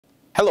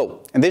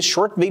Hello, in this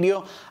short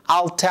video,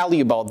 I'll tell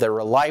you about the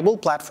reliable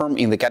platform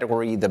in the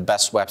category the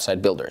best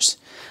website builders.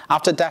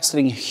 After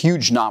testing a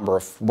huge number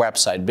of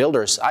website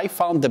builders, I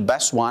found the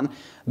best one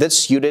that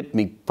suited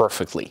me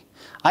perfectly.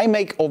 I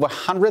make over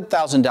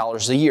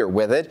 $100,000 a year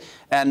with it,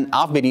 and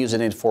I've been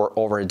using it for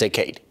over a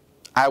decade.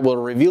 I will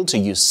reveal to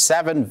you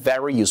 7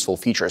 very useful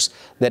features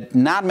that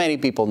not many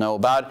people know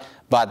about,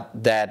 but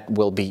that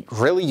will be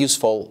really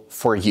useful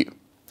for you.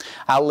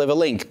 I'll leave a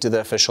link to the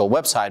official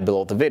website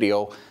below the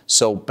video,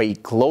 so pay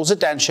close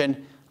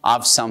attention. I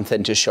have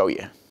something to show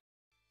you.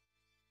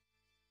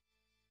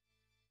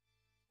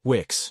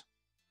 Wix.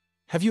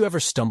 Have you ever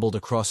stumbled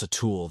across a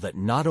tool that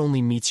not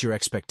only meets your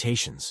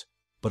expectations,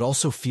 but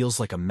also feels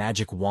like a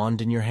magic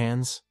wand in your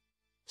hands?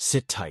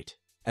 Sit tight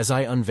as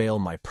I unveil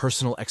my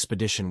personal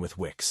expedition with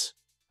Wix,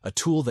 a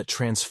tool that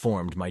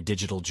transformed my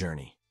digital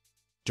journey.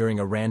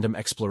 During a random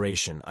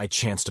exploration, I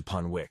chanced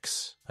upon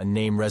Wix, a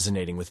name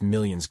resonating with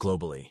millions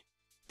globally.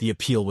 The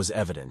appeal was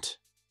evident,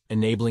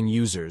 enabling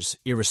users,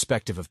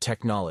 irrespective of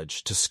tech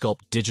knowledge, to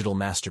sculpt digital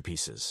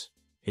masterpieces.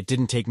 It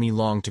didn't take me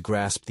long to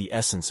grasp the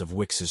essence of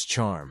Wix's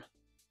charm.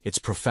 Its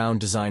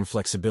profound design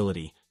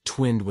flexibility,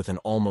 twinned with an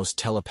almost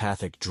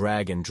telepathic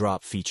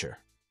drag-and-drop feature.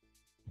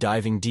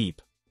 Diving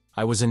deep,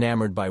 I was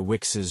enamored by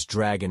Wix's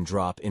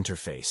drag-and-drop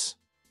interface.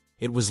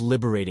 It was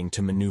liberating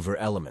to maneuver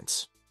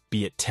elements,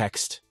 be it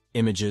text,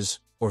 images,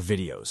 or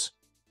videos,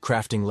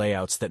 crafting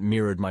layouts that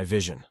mirrored my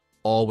vision,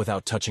 all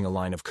without touching a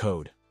line of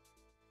code.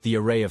 The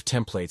array of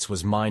templates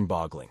was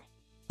mind-boggling.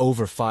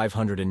 Over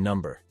 500 in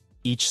number,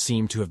 each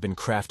seemed to have been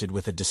crafted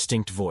with a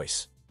distinct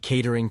voice,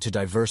 catering to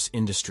diverse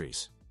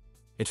industries.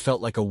 It felt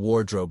like a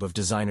wardrobe of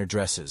designer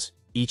dresses,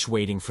 each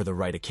waiting for the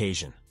right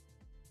occasion.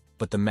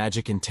 But the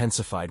magic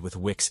intensified with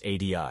Wix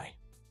ADI.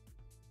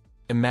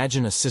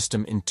 Imagine a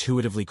system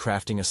intuitively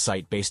crafting a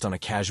site based on a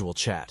casual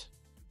chat.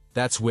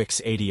 That's Wix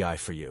ADI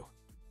for you,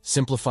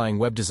 simplifying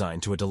web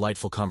design to a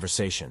delightful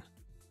conversation.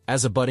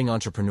 As a budding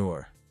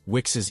entrepreneur,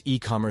 Wix's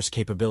e-commerce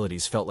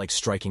capabilities felt like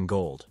striking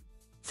gold,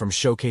 from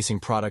showcasing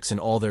products in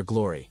all their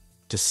glory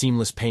to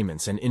seamless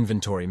payments and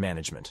inventory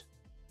management.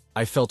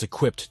 I felt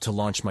equipped to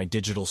launch my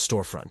digital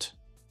storefront.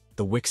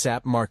 The Wix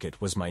app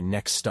market was my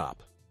next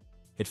stop.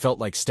 It felt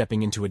like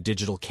stepping into a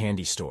digital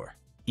candy store,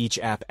 each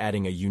app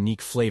adding a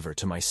unique flavor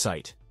to my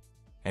site.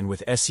 And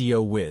with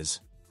SEO whiz,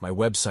 my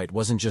website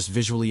wasn't just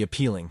visually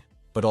appealing,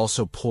 but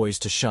also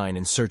poised to shine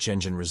in search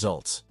engine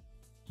results.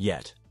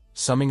 Yet,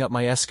 summing up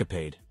my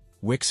escapade,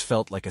 Wix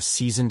felt like a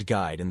seasoned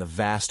guide in the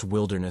vast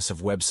wilderness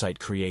of website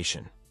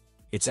creation.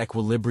 Its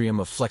equilibrium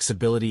of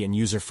flexibility and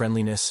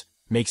user-friendliness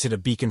makes it a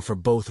beacon for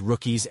both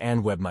rookies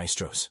and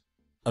webmaestros.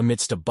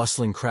 Amidst a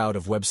bustling crowd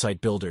of website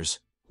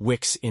builders,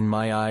 Wix, in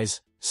my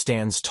eyes,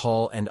 stands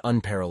tall and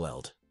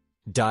unparalleled.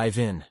 Dive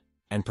in,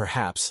 and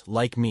perhaps,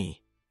 like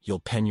me, you'll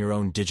pen your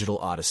own digital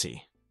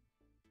odyssey.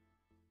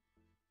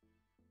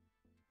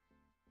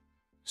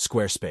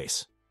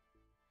 Squarespace.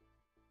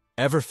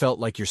 Ever felt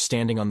like you're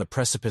standing on the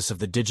precipice of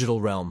the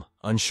digital realm,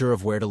 unsure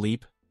of where to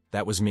leap?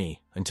 That was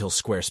me, until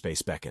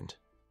Squarespace beckoned.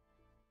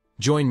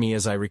 Join me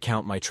as I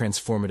recount my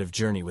transformative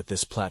journey with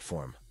this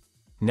platform.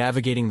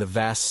 Navigating the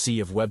vast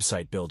sea of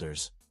website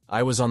builders,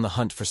 I was on the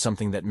hunt for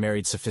something that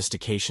married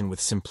sophistication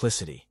with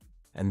simplicity.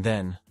 And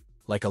then,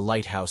 like a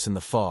lighthouse in the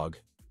fog,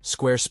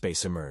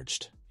 Squarespace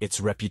emerged, its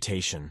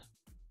reputation.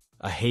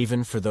 A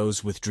haven for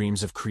those with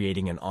dreams of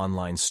creating an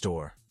online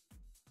store.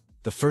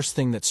 The first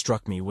thing that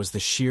struck me was the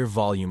sheer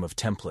volume of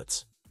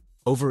templates.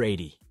 Over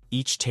 80,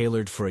 each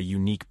tailored for a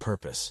unique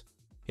purpose.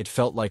 It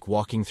felt like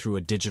walking through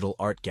a digital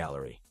art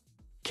gallery.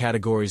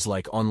 Categories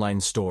like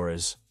online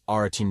stores,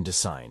 art and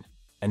design,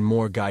 and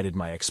more guided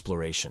my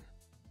exploration.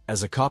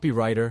 As a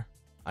copywriter,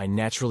 I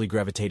naturally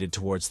gravitated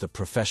towards the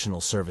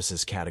professional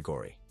services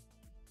category.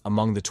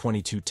 Among the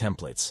 22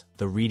 templates,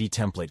 the Reedy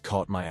template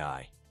caught my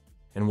eye.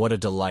 And what a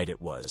delight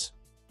it was.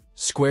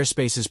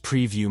 Squarespace's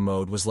preview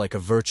mode was like a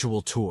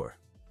virtual tour,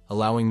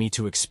 allowing me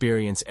to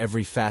experience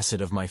every facet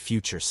of my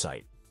future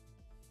site.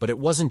 But it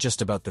wasn't just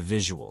about the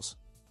visuals.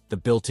 The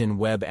built-in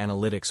web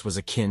analytics was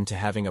akin to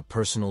having a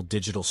personal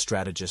digital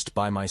strategist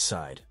by my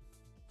side.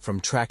 From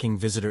tracking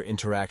visitor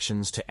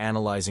interactions to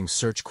analyzing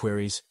search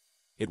queries,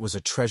 it was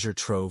a treasure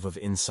trove of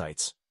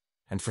insights.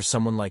 And for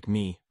someone like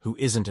me, who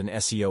isn't an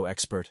SEO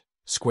expert,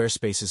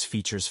 Squarespace's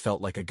features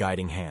felt like a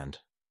guiding hand.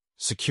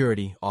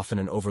 Security, often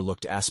an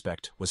overlooked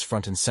aspect, was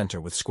front and center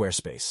with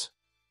Squarespace.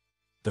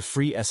 The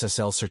free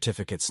SSL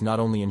certificates not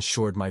only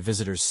ensured my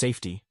visitors'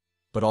 safety,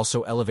 but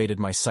also elevated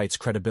my site's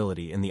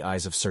credibility in the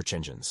eyes of search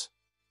engines.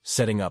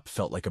 Setting up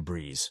felt like a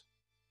breeze.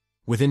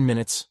 Within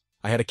minutes,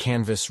 I had a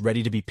canvas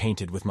ready to be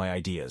painted with my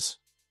ideas.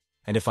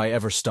 And if I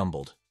ever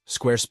stumbled,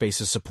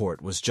 Squarespace's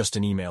support was just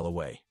an email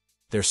away.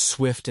 Their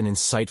swift and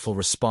insightful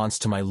response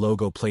to my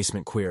logo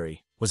placement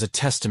query was a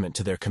testament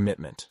to their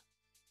commitment.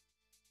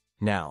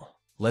 Now,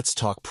 let's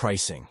talk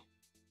pricing.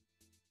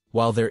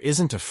 While there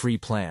isn't a free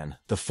plan,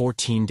 the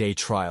 14-day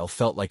trial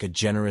felt like a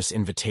generous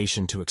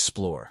invitation to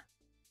explore.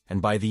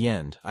 And by the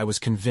end, I was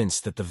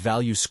convinced that the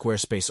value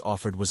Squarespace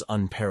offered was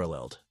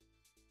unparalleled.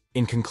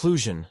 In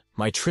conclusion,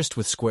 my tryst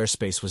with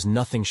Squarespace was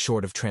nothing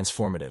short of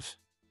transformative.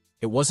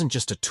 It wasn't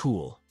just a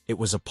tool, it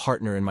was a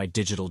partner in my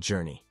digital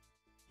journey.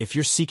 If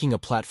you're seeking a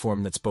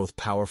platform that's both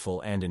powerful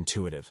and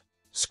intuitive,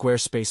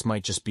 Squarespace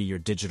might just be your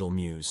digital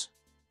muse.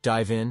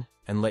 Dive in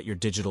and let your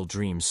digital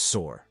dreams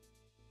soar.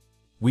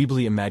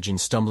 Weebly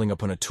imagines stumbling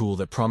upon a tool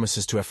that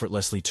promises to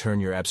effortlessly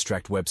turn your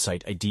abstract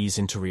website ideas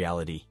into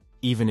reality,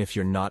 even if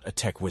you're not a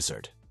tech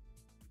wizard.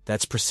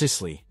 That's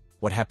precisely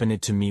what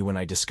happened to me when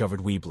I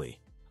discovered Weebly,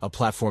 a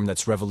platform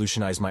that's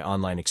revolutionized my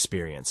online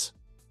experience.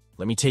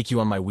 Let me take you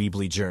on my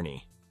Weebly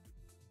journey.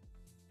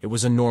 It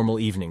was a normal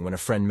evening when a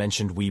friend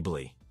mentioned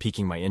Weebly,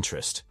 piquing my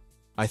interest.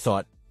 I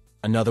thought,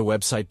 another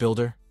website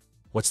builder?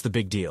 What's the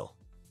big deal?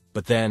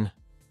 But then,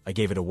 I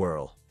gave it a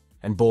whirl,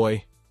 and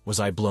boy, was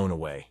I blown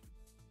away.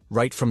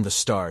 Right from the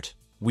start,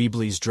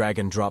 Weebly's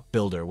drag-and-drop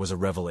builder was a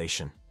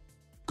revelation.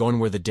 Gone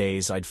were the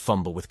days I'd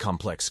fumble with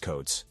complex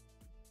codes.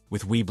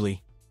 With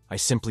Weebly, I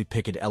simply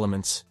picked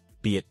elements,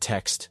 be it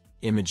text,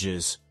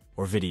 images,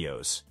 or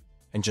videos,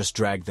 and just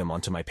dragged them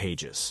onto my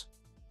pages.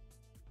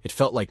 It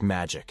felt like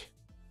magic.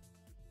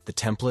 The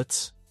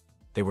templates?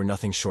 They were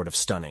nothing short of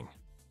stunning.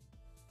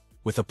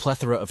 With a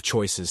plethora of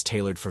choices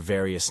tailored for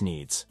various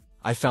needs,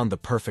 I found the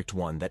perfect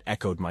one that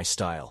echoed my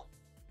style.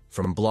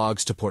 From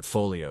blogs to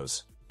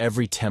portfolios,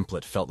 every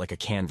template felt like a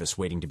canvas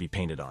waiting to be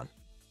painted on.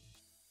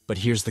 But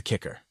here's the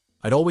kicker.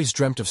 I'd always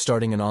dreamt of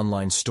starting an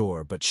online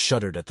store, but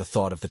shuddered at the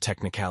thought of the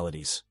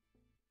technicalities.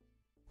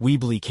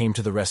 Weebly came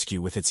to the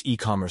rescue with its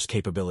e-commerce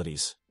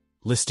capabilities,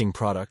 listing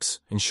products,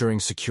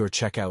 ensuring secure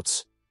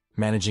checkouts,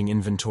 managing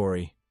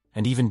inventory,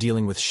 and even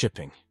dealing with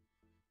shipping.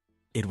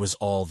 It was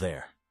all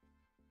there.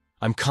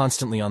 I'm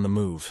constantly on the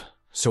move,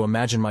 so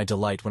imagine my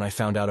delight when I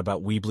found out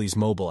about Weebly's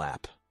mobile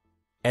app.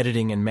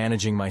 Editing and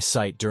managing my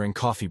site during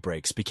coffee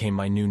breaks became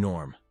my new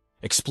norm.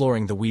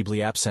 Exploring the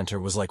Weebly App Center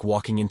was like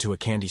walking into a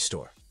candy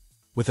store.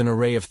 With an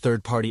array of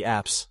third-party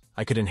apps,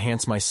 I could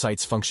enhance my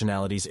site's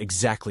functionalities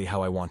exactly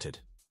how I wanted.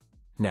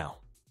 Now,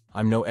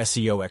 I'm no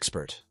SEO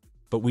expert,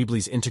 but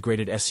Weebly's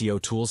integrated SEO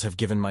tools have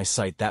given my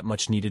site that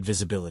much-needed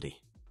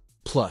visibility.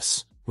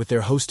 Plus, with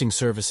their hosting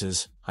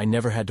services, I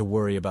never had to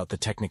worry about the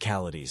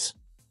technicalities.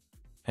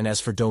 And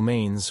as for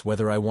domains,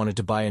 whether I wanted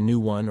to buy a new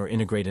one or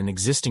integrate an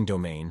existing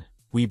domain,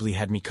 Weebly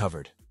had me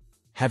covered.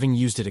 Having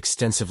used it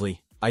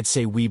extensively, I'd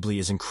say Weebly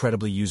is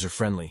incredibly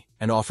user-friendly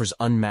and offers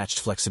unmatched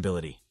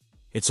flexibility.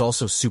 It's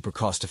also super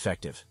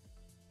cost-effective.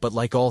 But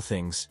like all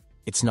things,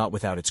 it's not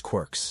without its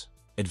quirks.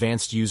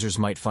 Advanced users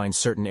might find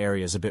certain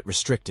areas a bit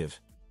restrictive,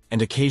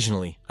 and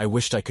occasionally I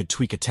wished I could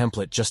tweak a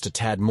template just a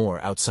tad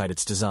more outside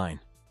its design.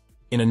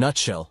 In a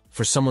nutshell,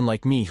 for someone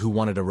like me who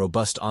wanted a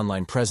robust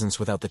online presence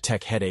without the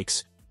tech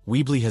headaches,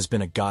 Weebly has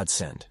been a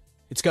godsend.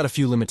 It's got a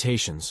few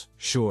limitations,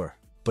 sure,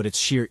 but its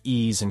sheer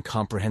ease and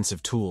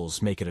comprehensive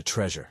tools make it a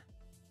treasure.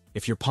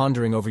 If you're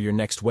pondering over your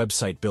next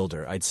website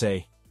builder, I'd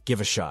say, give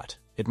a shot.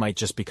 It might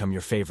just become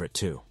your favorite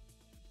too.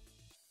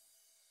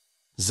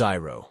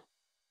 Zyro.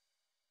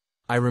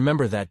 I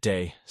remember that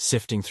day,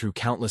 sifting through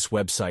countless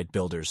website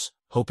builders,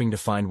 hoping to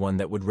find one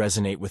that would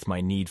resonate with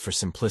my need for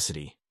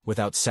simplicity,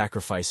 without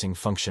sacrificing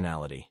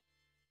functionality.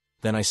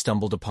 Then I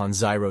stumbled upon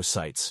Zyro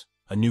Sites,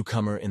 a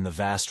newcomer in the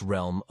vast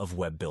realm of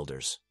web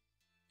builders.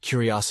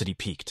 Curiosity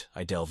piqued,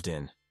 I delved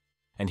in.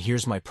 And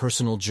here's my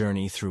personal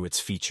journey through its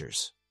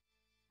features.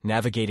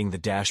 Navigating the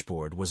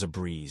dashboard was a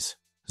breeze.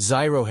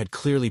 Zyro had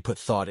clearly put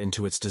thought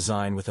into its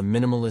design with a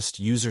minimalist,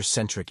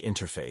 user-centric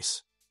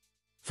interface.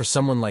 For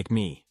someone like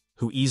me,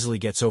 who easily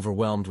gets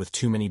overwhelmed with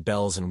too many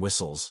bells and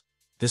whistles,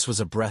 this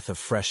was a breath of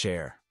fresh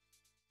air.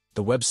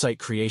 The website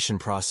creation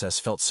process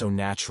felt so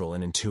natural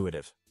and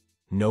intuitive.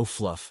 No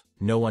fluff,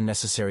 no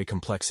unnecessary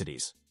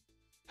complexities.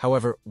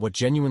 However, what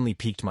genuinely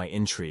piqued my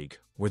intrigue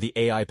were the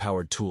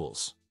AI-powered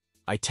tools.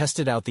 I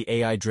tested out the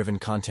AI-driven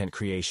content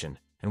creation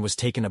and was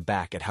taken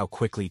aback at how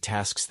quickly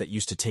tasks that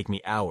used to take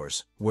me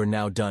hours were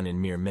now done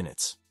in mere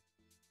minutes.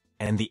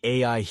 And the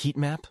AI heat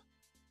map?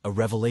 A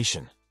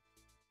revelation.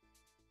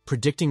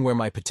 Predicting where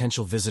my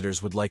potential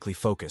visitors would likely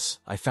focus,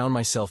 I found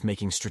myself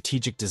making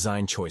strategic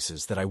design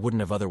choices that I wouldn't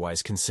have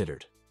otherwise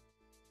considered.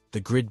 The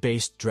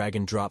grid-based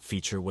drag-and-drop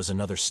feature was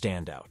another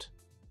standout.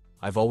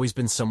 I've always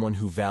been someone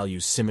who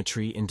values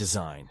symmetry in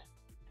design,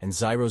 and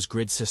Zyro's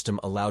grid system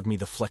allowed me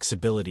the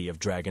flexibility of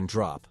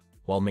drag-and-drop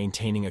while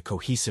maintaining a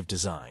cohesive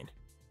design.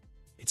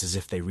 It's as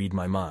if they read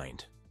my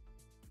mind.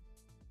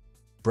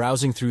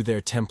 Browsing through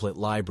their template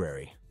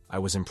library, I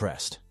was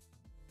impressed.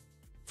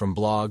 From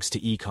blogs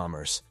to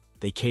e-commerce,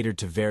 they catered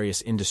to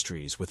various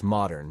industries with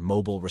modern,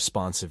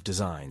 mobile-responsive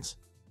designs.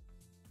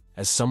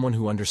 As someone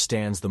who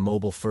understands the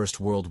mobile-first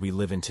world we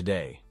live in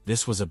today,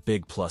 this was a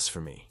big plus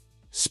for me.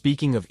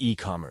 Speaking of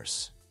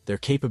e-commerce, their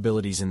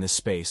capabilities in this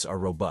space are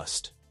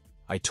robust.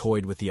 I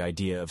toyed with the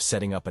idea of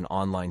setting up an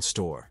online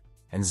store,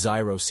 and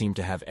Zyro seemed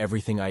to have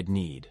everything I'd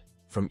need,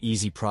 from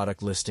easy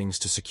product listings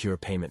to secure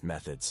payment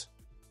methods.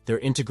 Their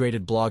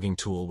integrated blogging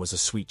tool was a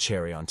sweet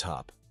cherry on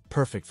top,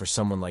 perfect for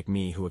someone like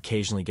me who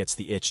occasionally gets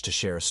the itch to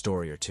share a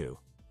story or two.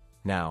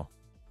 Now,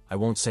 I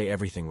won't say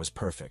everything was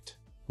perfect.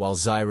 While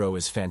Zyro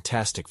is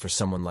fantastic for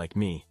someone like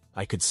me,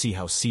 I could see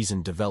how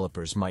seasoned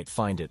developers might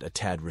find it a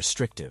tad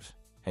restrictive.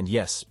 And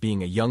yes,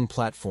 being a young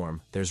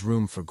platform, there's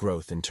room for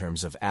growth in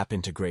terms of app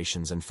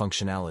integrations and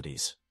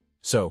functionalities.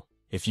 So,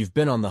 if you've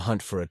been on the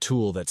hunt for a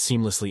tool that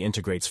seamlessly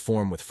integrates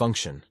form with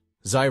function,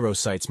 Zyro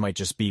sites might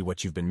just be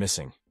what you've been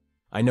missing.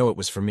 I know it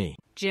was for me.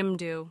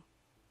 Jimdo.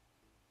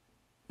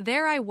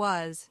 There I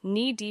was,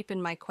 knee-deep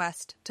in my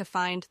quest to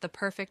find the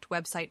perfect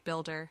website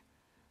builder.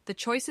 The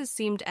choices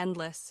seemed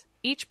endless,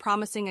 each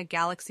promising a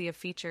galaxy of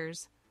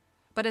features.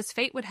 But as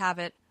fate would have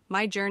it,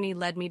 my journey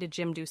led me to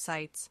Jimdo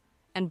sites.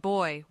 And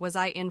boy, was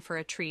I in for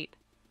a treat.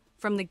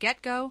 From the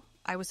get-go,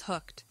 I was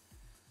hooked.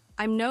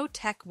 I'm no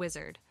tech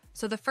wizard,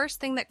 so the first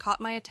thing that caught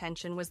my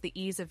attention was the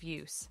ease of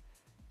use.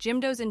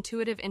 Jimdo's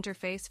intuitive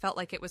interface felt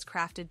like it was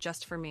crafted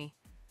just for me.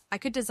 I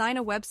could design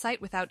a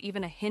website without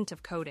even a hint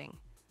of coding.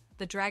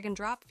 The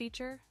drag-and-drop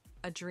feature?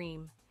 A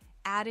dream.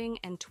 Adding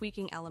and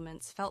tweaking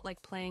elements felt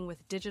like playing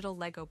with digital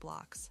Lego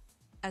blocks.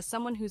 As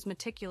someone who's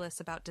meticulous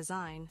about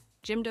design,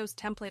 Jimdo's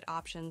template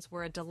options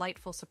were a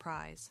delightful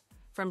surprise.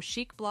 From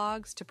chic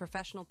blogs to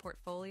professional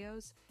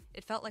portfolios,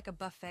 it felt like a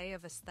buffet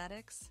of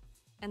aesthetics.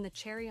 And the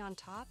cherry on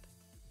top?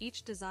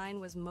 Each design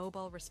was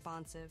mobile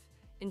responsive,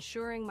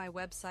 ensuring my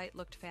website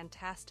looked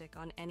fantastic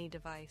on any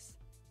device.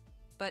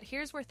 But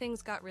here's where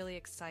things got really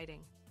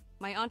exciting.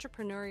 My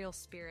entrepreneurial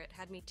spirit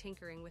had me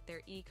tinkering with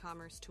their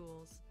e-commerce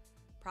tools.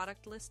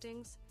 Product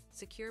listings,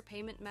 secure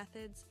payment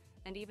methods,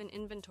 and even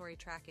inventory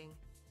tracking.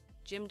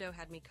 Jimdo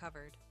had me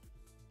covered.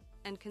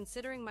 And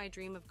considering my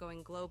dream of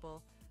going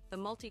global, the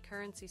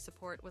multi-currency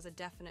support was a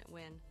definite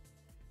win.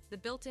 The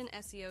built-in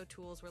SEO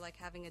tools were like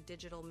having a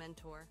digital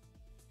mentor.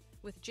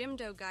 With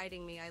Jimdo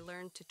guiding me, I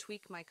learned to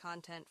tweak my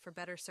content for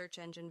better search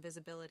engine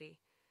visibility.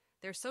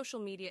 Their social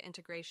media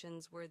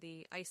integrations were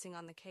the icing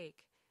on the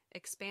cake,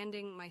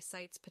 expanding my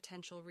site's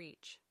potential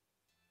reach.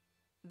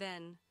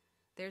 Then,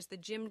 there's the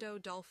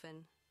Jimdo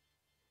Dolphin.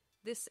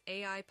 This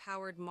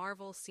AI-powered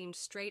marvel seemed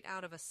straight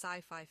out of a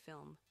sci-fi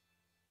film.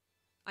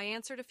 I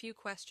answered a few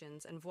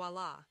questions, and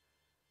voila!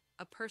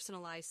 A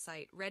personalized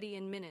site ready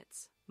in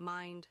minutes,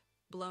 mind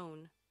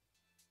blown.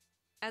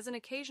 As an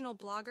occasional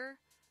blogger,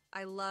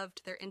 I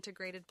loved their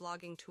integrated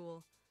blogging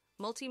tool,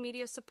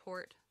 multimedia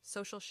support,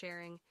 social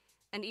sharing,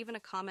 and even a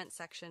comment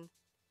section.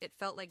 It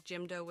felt like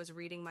Jimdo was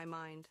reading my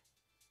mind.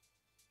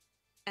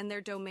 And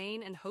their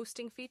domain and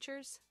hosting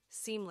features?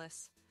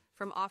 Seamless,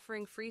 from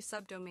offering free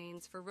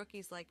subdomains for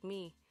rookies like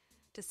me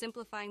to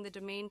simplifying the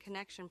domain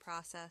connection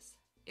process.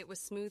 It was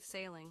smooth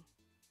sailing.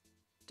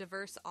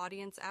 Diverse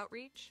audience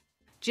outreach?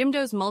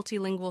 Jimdo's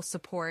multilingual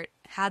support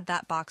had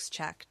that box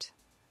checked.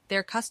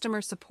 Their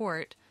customer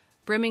support,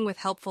 brimming with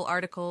helpful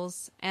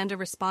articles and a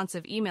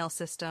responsive email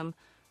system,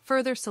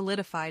 further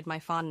solidified my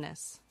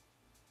fondness.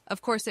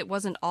 Of course, it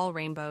wasn't all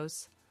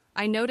rainbows.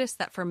 I noticed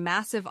that for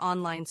massive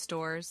online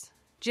stores,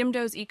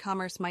 Jimdo's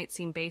e-commerce might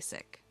seem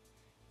basic.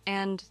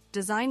 And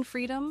design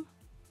freedom,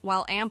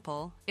 while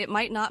ample, it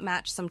might not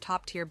match some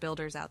top-tier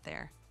builders out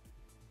there.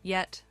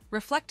 Yet,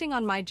 reflecting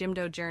on my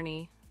Jimdo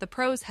journey, the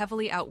pros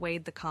heavily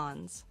outweighed the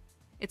cons.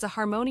 It's a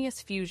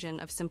harmonious fusion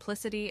of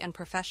simplicity and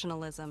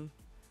professionalism.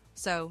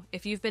 So,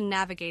 if you've been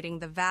navigating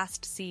the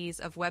vast seas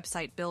of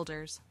website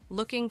builders,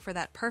 looking for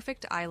that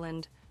perfect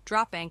island,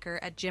 drop anchor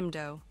at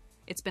Jimdo.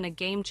 It's been a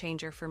game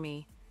changer for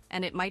me,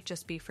 and it might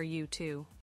just be for you too.